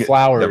love the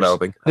flowers.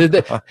 Developing.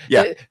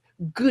 The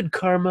good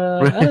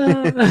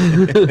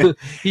karma.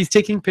 He's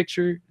taking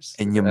pictures.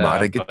 And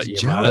Yamada gets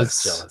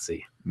jealous.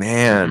 Jealousy.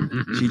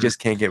 Man, she just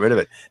can't get rid of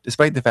it,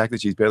 despite the fact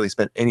that she's barely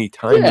spent any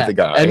time with the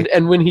guy.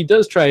 And when he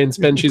does try and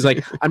spend, she's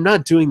like, "I'm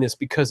not doing this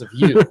because of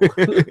you."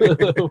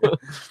 But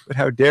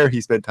how dare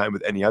he spend time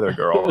with any other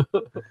girl?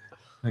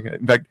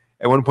 In fact,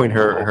 at one point,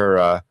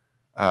 her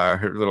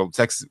little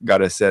sex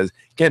goddess says,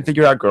 "Can't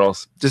figure out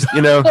girls. Just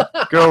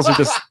girls are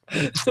just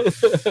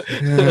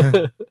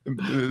the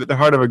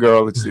heart of a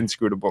girl is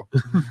inscrutable."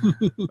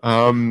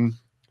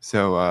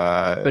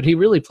 But he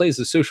really plays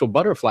the social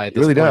butterfly at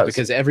this point does.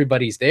 Because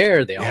everybody's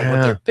there. They all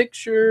want their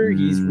picture.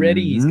 He's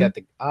ready. He's got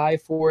the eye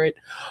for it.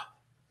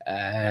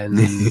 And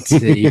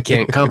you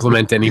can't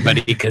compliment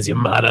anybody because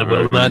Yamada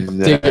will not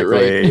take it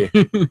right.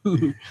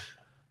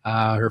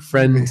 Her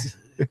friend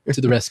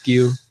to the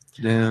rescue.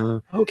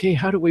 Yeah. Okay,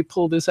 how do we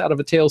pull this out of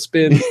a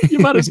tailspin?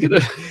 Yamada's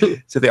gonna.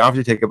 So they offer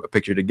to take a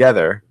picture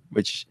together,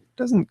 which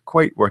doesn't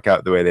quite work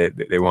out the way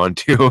they want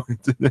to.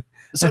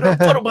 So no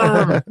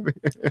photobomb.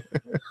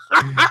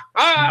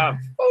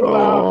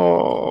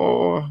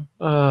 Oh,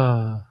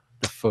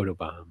 The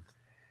photobomb.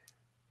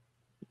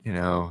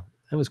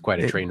 That was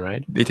quite a train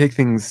ride. They take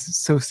things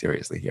so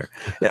seriously here.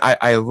 And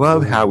I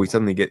love how we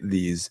suddenly get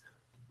these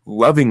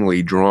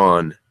lovingly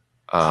drawn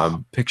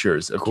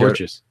pictures of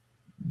gorgeous,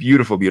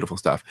 beautiful, beautiful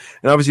stuff.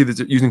 And obviously, this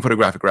is using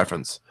photographic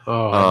reference.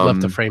 Oh, I'd love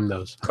to frame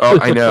those. Oh,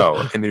 I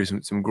know. And there's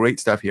some great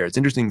stuff here. It's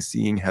interesting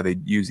seeing how they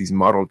use these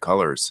mottled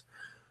colors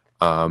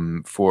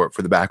for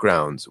the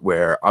backgrounds,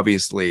 where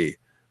obviously,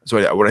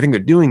 so what I think they're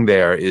doing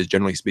there is,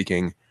 generally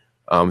speaking,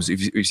 so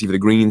if you see the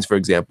greens, for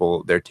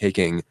example, they're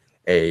taking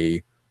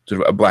a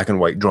sort of a black and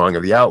white drawing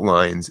of the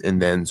outlines and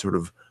then sort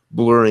of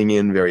blurring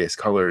in various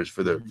colors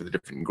for the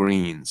different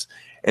greens,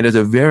 and does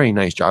a very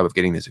nice job of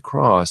getting this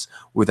across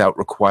without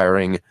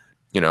requiring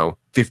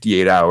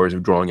 58 hours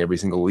of drawing every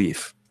single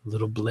leaf.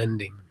 Little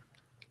blending,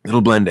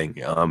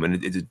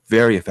 and it's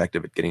very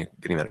effective at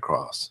getting that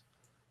across.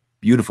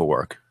 Beautiful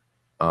work.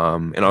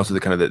 And also the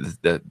kind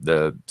of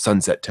the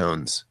sunset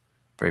tones,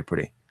 very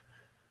pretty.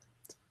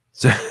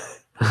 So,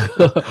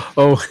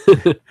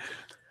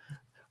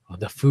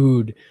 the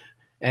food,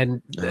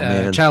 and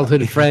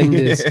childhood friend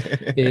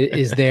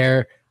is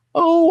there.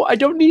 Oh, I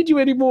don't need you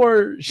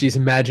anymore. She's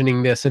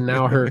imagining this, and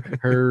now her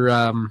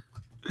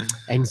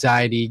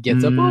anxiety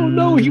gets up. Oh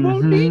no, he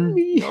won't need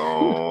me.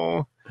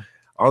 Oh.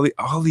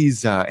 All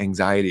these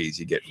anxieties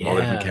you get from all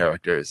the different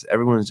characters.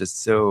 Everyone's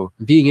just so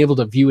being able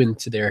to view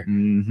into their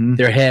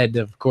head,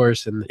 of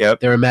course, and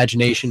their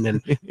imagination.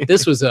 And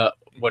this was a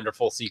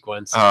wonderful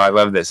sequence. Oh, I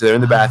love this. So they're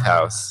in the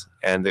bathhouse,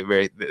 and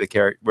the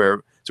character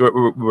we're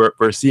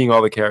seeing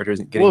all the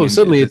characters. Whoa!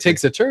 Suddenly it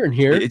takes a turn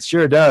here. It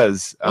sure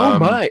does. Oh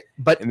my!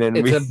 But and then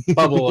it's a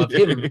bubble of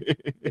him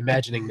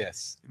imagining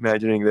this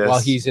while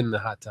he's in the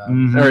hot tub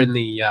or in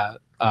the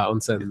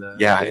onsen. In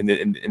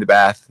the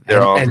bath.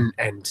 They're all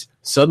and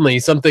suddenly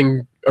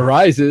something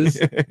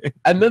arises,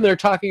 and then they're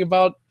talking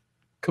about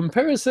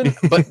comparison,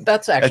 but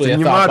that's actually a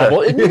thought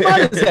bubble in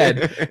Yamada's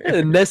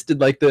head, nested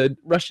like the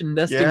Russian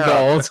nesting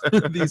dolls.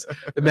 These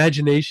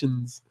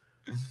imaginations,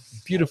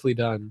 beautifully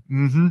done.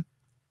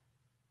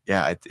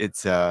 Yeah,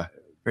 it's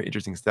very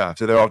interesting stuff.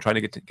 So they're all trying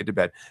to get to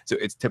bed. So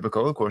it's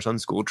typical, of course, on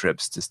school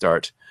trips to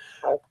start,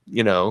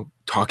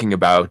 talking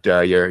about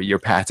your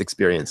past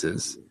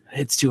experiences.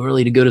 It's too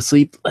early to go to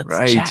sleep.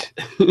 Let's chat.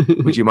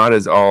 Which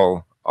Yamada's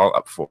all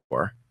up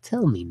for.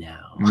 Tell me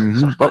now.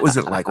 What was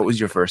it like? What was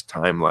your first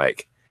time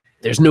like?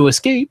 There's no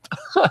escape.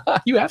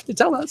 You have to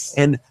tell us.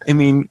 And I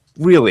mean,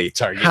 really,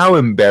 how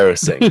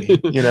embarrassing.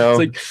 It's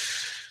like,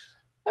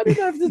 I don't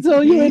have to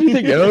tell you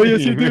anything. Oh,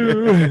 yes, you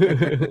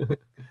do.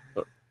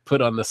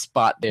 Put on the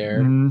spot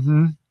there.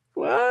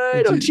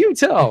 Why don't you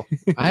tell?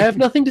 I have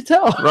nothing to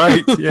tell.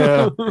 Right,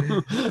 yeah.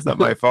 It's not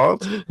my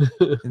fault.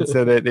 And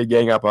so they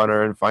gang up on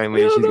her, and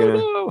finally she's going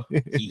to...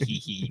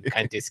 You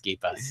can't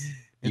escape us.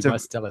 You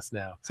must tell us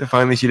now. So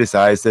finally she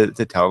decides to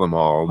tell them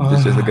all.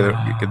 Just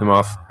get them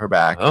off her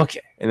back. Okay.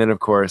 And then, of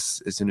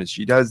course, as soon as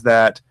she does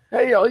that,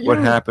 what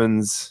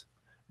happens?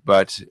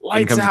 But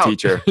in comes the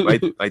teacher.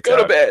 Lights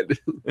Go to bed.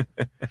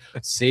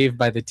 Saved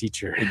by the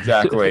teacher.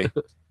 Exactly.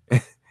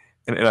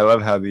 And I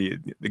love how the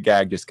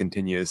gag just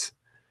continues.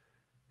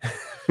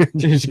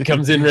 She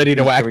comes in ready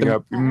to whack them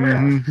up.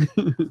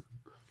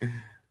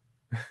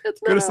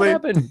 That's not what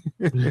happened.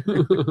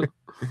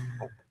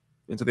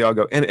 And so they all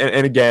go.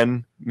 And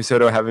again,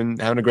 Misoto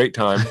having a great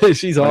time.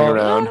 She's all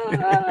around.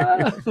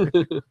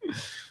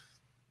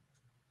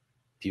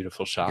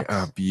 beautiful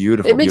shots.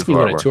 Beautiful. It makes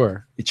beautiful me want artwork. to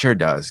tour. It sure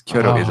does.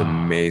 Kyoto is Oh.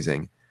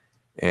 amazing.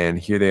 And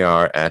here they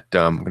are at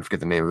I'm gonna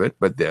forget the name of it,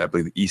 but I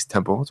believe the East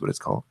Temple is what it's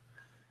called.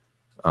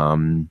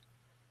 And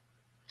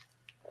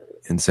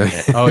so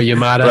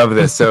Yamada. love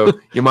this. So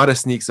Yamada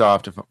sneaks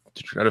off to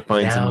try to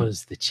find some.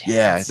 Now's the chance.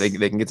 Yeah,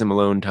 they can get some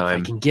alone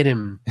time. I can get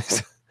him.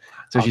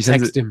 So I'll she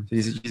sends text him.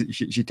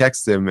 She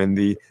texts him, and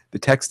the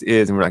text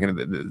is, and we're not going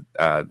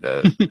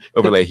to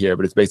overlay here,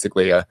 but it's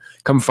basically,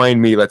 "Come find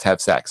me, let's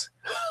have sex."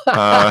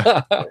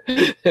 And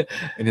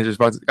his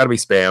response, "Got to be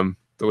spam.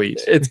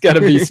 Delete." It's got to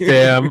be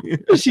spam.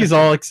 She's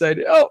all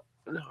excited. Oh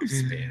no,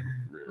 spam.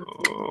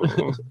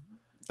 Oh,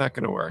 it's not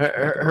going to work.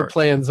 Her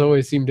plans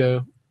always seem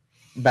to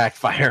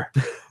backfire.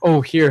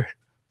 Oh, here.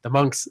 The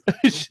monks.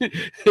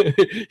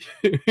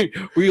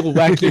 We'll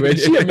whack you. And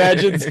she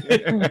imagines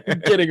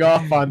getting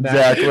off on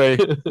that.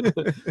 Exactly.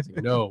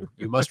 No,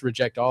 you must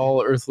reject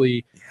all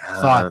earthly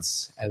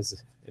thoughts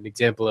as an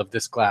example of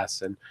this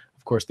class. And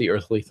of course, the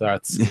earthly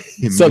thoughts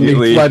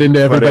suddenly flood into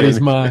everybody's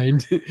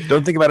mind.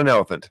 Don't think about an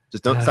elephant.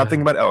 Just don't stop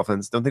thinking about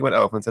elephants. Don't think about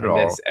elephants at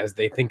all. As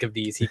they think of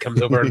these, he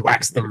comes over and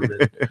whacks them.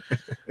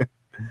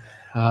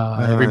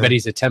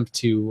 Everybody's attempt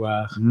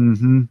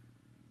to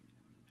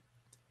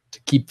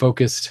keep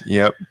focused.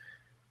 Yep.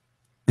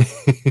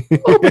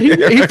 Oh, but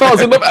he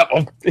falls in love.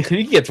 Oh,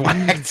 he gets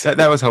whacked.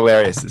 That was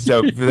hilarious.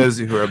 So for those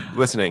who are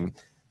listening,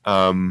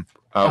 one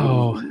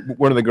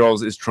of the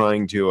girls is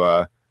trying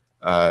to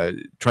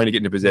get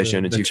into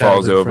position, and she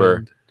falls over.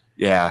 Friend.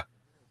 Yeah.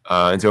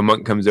 And so a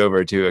monk comes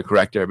over to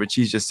correct her, but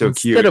she's just so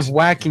cute. Instead of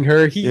whacking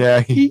her, he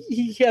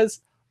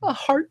has a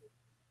heart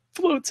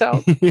floats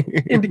out,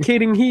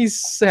 indicating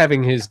he's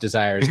having his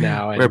desires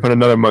now. And whereupon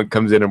another monk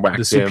comes in and whacks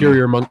the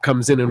superior monk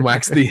comes in and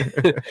whacks the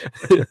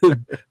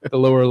the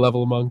lower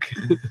level monk.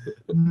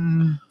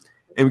 And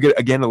we get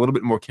again a little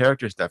bit more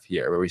character stuff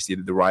here, where we see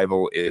that the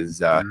rival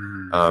is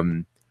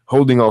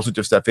holding all sorts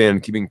of stuff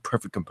in, keeping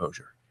perfect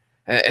composure.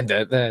 And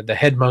the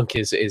head monk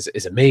is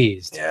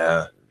amazed.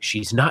 Yeah.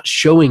 She's not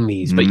showing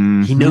these, but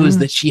he knows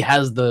that she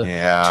has the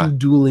two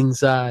dueling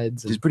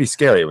sides. It's pretty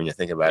scary when you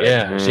think about it.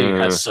 Yeah, she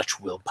has such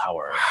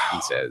willpower, he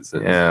says.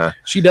 And yeah.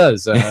 She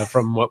does,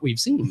 from what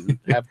we've seen,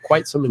 have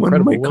quite some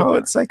incredible willpower. One might call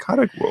it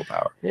psychotic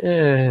willpower.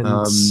 And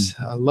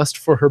lust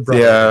for her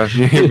brother.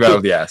 Yeah,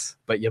 well, yes.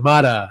 But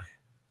Yamada,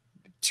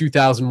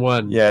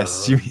 2001.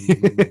 Yes,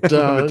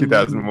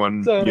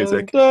 2001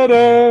 music.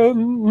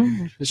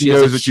 She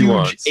knows what she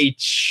wants.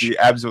 H. She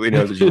absolutely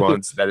knows what she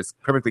wants. That is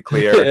perfectly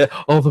clear.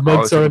 All the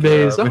monks are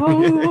amazed.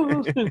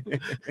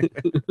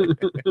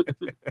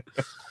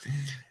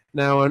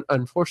 Now,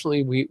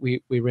 unfortunately,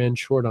 we ran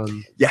short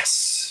on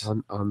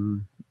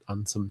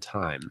on some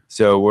time.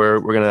 So we're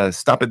gonna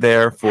stop it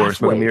there for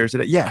Smoke and Mirrors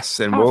today. Yes,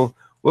 and we'll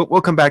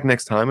come back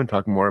next time and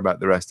talk more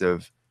about the rest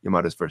of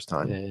Yamada's first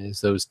time.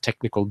 As those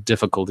technical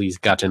difficulties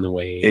got in the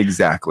way.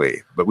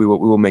 Exactly, but we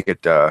will make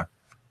it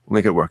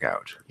work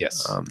out.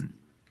 Yes.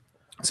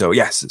 So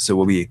yes, so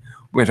we'll be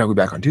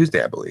back on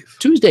Tuesday, I believe.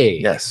 Tuesday.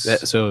 Yes.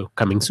 So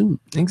coming soon.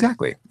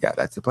 Exactly. Yeah,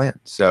 that's the plan.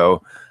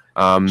 So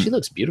she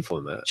looks beautiful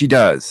in that. She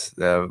does.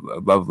 A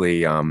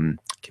lovely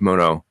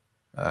kimono,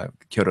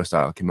 Kyoto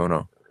style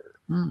kimono.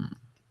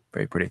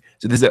 Very pretty.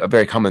 So this is a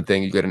very common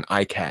thing. You get an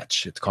eye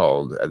catch. It's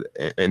called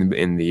in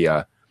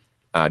the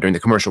during the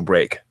commercial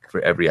break for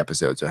every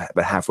episode. So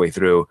about halfway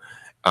through,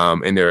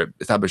 and they're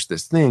established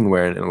this thing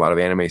where in a lot of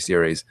anime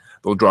series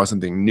they'll draw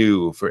something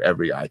new for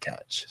every eye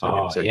catch.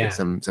 So, get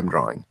some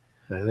drawing.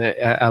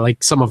 I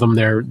like some of them.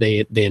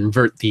 They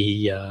invert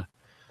the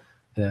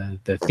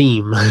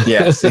theme.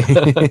 Yes.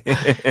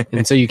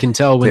 And so you can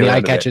tell when the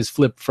eye catches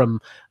flip from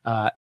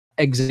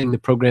exiting the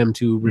program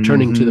to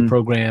returning to the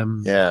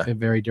program. Yeah.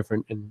 Very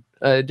different and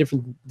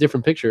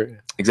different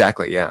picture.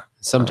 Exactly. Yeah.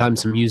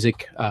 Sometimes some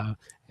music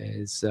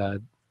is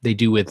they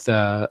do with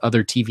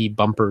other TV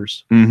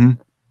bumpers.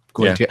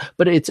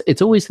 But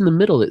it's always in the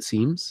middle, it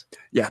seems.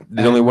 Yeah,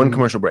 there's only one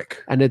commercial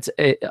break, and it's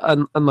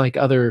unlike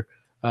other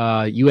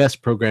U.S.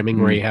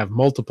 programming where you have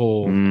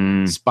multiple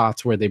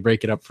spots where they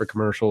break it up for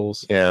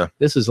commercials. Yeah,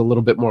 this is a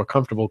little bit more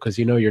comfortable because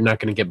you're not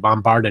going to get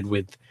bombarded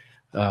with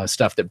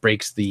stuff that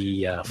breaks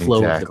the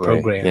flow of the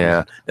program.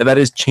 Yeah, now, that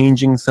is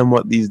changing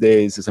somewhat these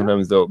days. So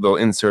sometimes they'll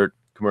insert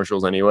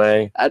commercials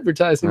anyway.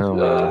 Advertising.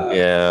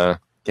 Yeah,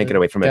 can't get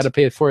away from it. Got to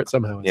pay for it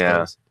somehow.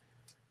 Yeah.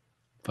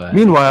 But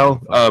meanwhile,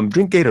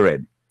 drink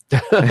Gatorade.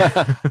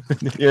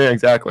 Yeah,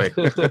 exactly.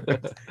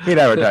 Hate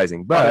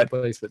advertising, but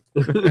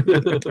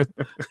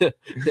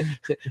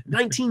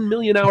 19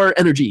 million hour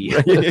energy.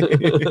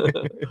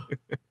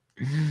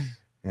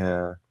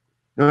 Yeah.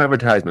 No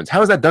advertisements.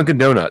 How was that Dunkin'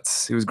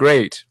 Donuts? It was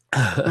great.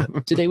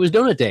 Today was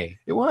Donut Day.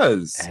 It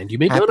was. And you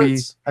made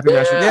donuts. Happy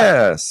National.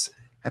 Yes.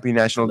 Happy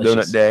National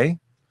Donut Day.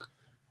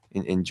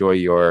 Enjoy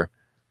your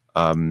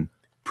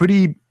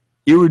pretty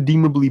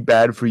irredeemably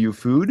bad for you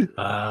food.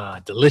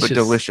 Delicious. But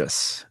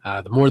delicious.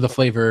 The more the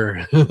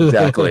flavor.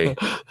 Exactly.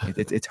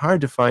 It's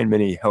hard to find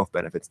many health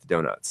benefits to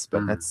donuts,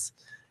 but that's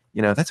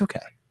okay.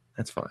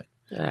 That's fine.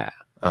 Yeah.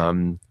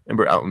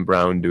 Remember Alton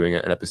Brown doing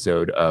an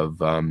episode of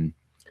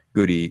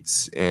Good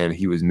Eats, and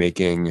he was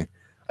making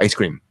ice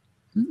cream.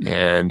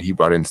 and he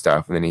brought in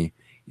stuff, and then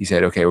he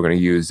said, okay, we're going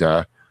to use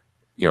a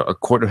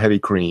quart of heavy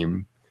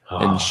cream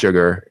and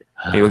sugar.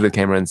 And he looked at the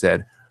camera and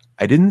said,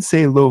 I didn't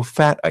say low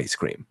fat ice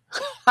cream.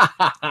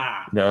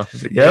 No, I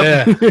said,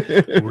 yep.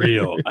 Yeah,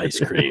 real ice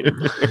cream.